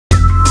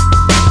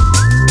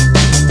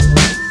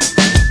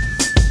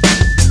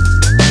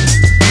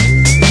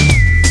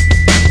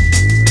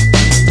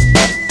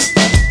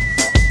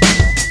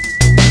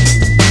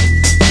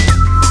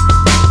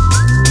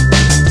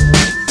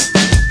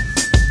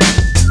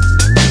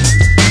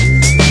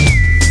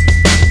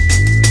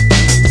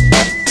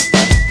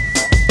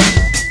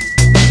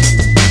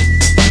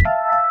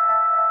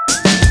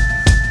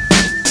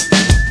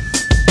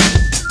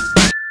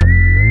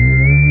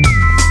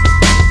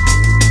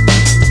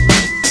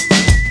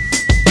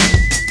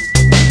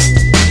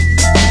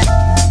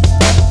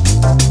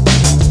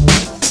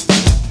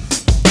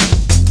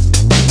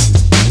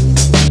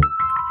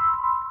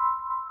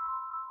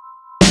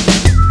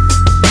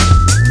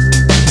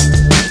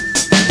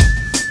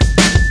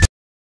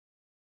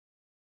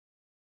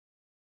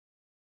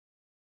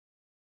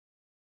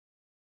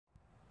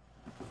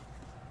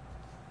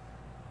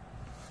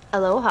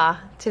Aloha!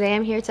 Today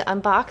I'm here to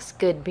unbox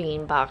Good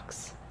Bean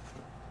Box.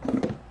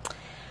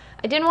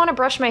 I didn't want to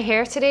brush my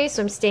hair today,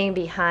 so I'm staying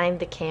behind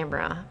the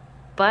camera.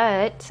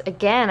 But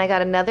again, I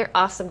got another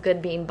awesome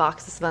Good Bean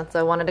Box this month, so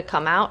I wanted to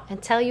come out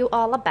and tell you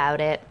all about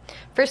it.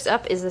 First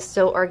up is the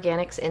So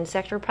Organics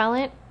Insect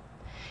Repellent.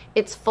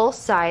 It's full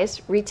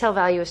size, retail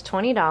value is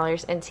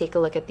 $20, and take a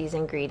look at these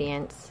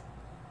ingredients.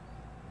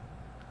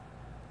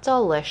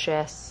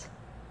 Delicious.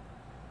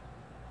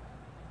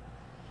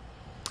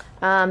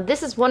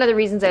 This is one of the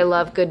reasons I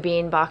love Good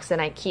Bean Box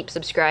and I keep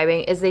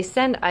subscribing, is they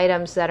send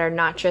items that are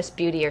not just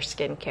beauty or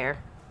skincare.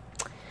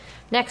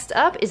 Next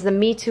up is the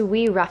Me Too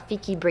We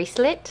Rafiki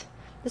bracelet.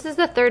 This is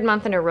the third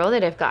month in a row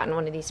that I've gotten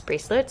one of these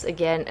bracelets.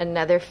 Again,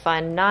 another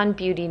fun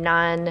non-beauty,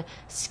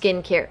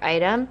 non-skincare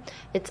item.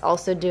 It's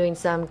also doing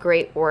some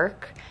great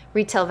work.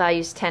 Retail value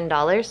is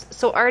 $10,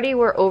 so already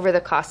we're over the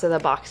cost of the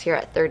box here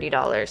at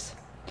 $30.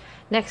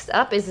 Next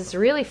up is this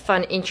really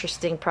fun,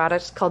 interesting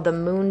product called the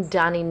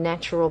Moondani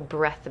Natural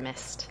Breath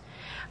Mist.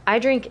 I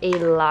drink a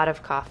lot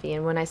of coffee,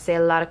 and when I say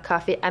a lot of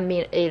coffee, I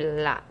mean a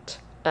lot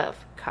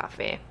of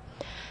coffee.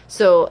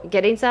 So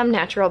getting some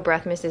natural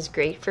breath mist is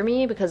great for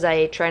me because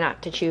I try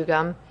not to chew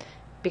gum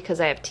because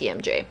I have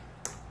TMJ.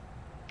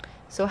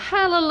 So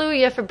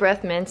hallelujah for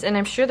breath mints, and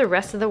I'm sure the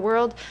rest of the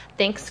world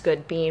thanks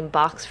Good Bean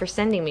Box for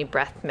sending me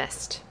breath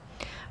mist.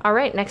 All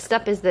right, next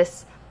up is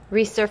this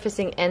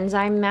resurfacing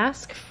enzyme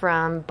mask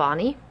from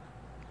Bonnie,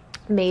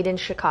 made in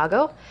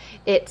Chicago.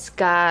 It's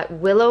got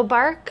willow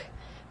bark,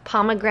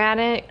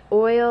 pomegranate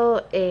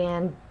oil,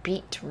 and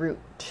beetroot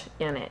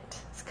in it.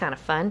 It's kind of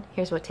fun.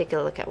 Here's what, take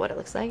a look at what it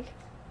looks like.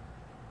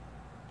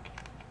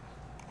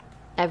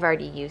 I've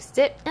already used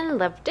it and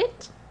loved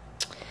it.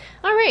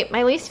 All right,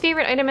 my least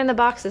favorite item in the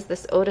box is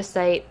this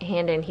Odacite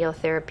Hand and Heel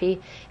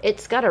Therapy.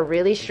 It's got a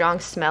really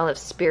strong smell of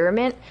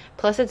spearmint,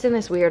 plus it's in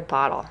this weird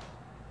bottle.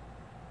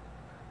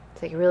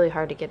 It's like really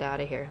hard to get out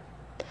of here.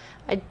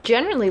 I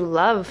generally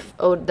love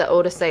the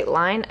Odacite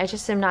line. I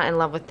just am not in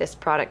love with this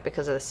product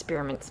because of the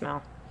spearmint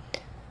smell.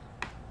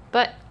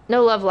 But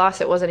no love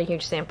lost, it wasn't a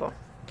huge sample.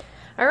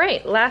 All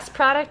right, last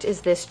product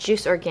is this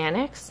Juice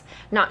Organics,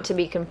 not to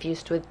be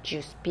confused with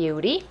Juice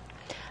Beauty.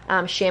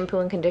 Shampoo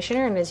and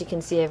conditioner, and as you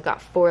can see, I've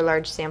got 4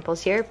 large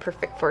samples here,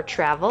 perfect for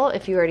travel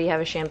if you already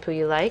have a shampoo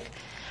you like.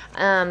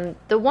 The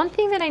one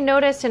thing that I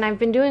noticed, and I've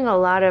been doing a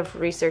lot of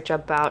research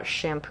about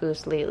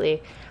shampoos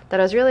lately, that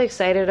I was really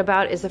excited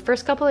about is the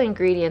first couple of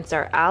ingredients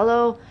are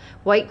aloe,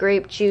 white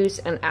grape juice,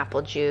 and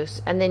apple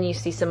juice, and then you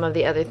see some of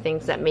the other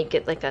things that make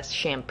it like a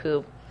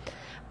shampoo.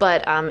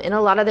 But in a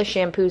lot of the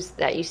shampoos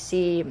that you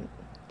see,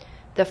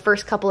 the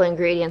first couple of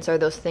ingredients are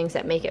those things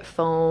that make it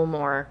foam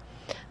or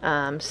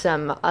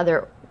some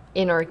other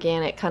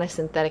inorganic kind of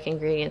synthetic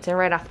ingredients, and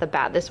right off the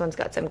bat this one's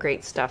got some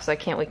great stuff, so I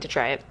can't wait to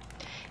try it.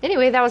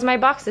 Anyway, that was my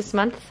box this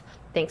month.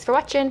 Thanks for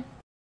watching.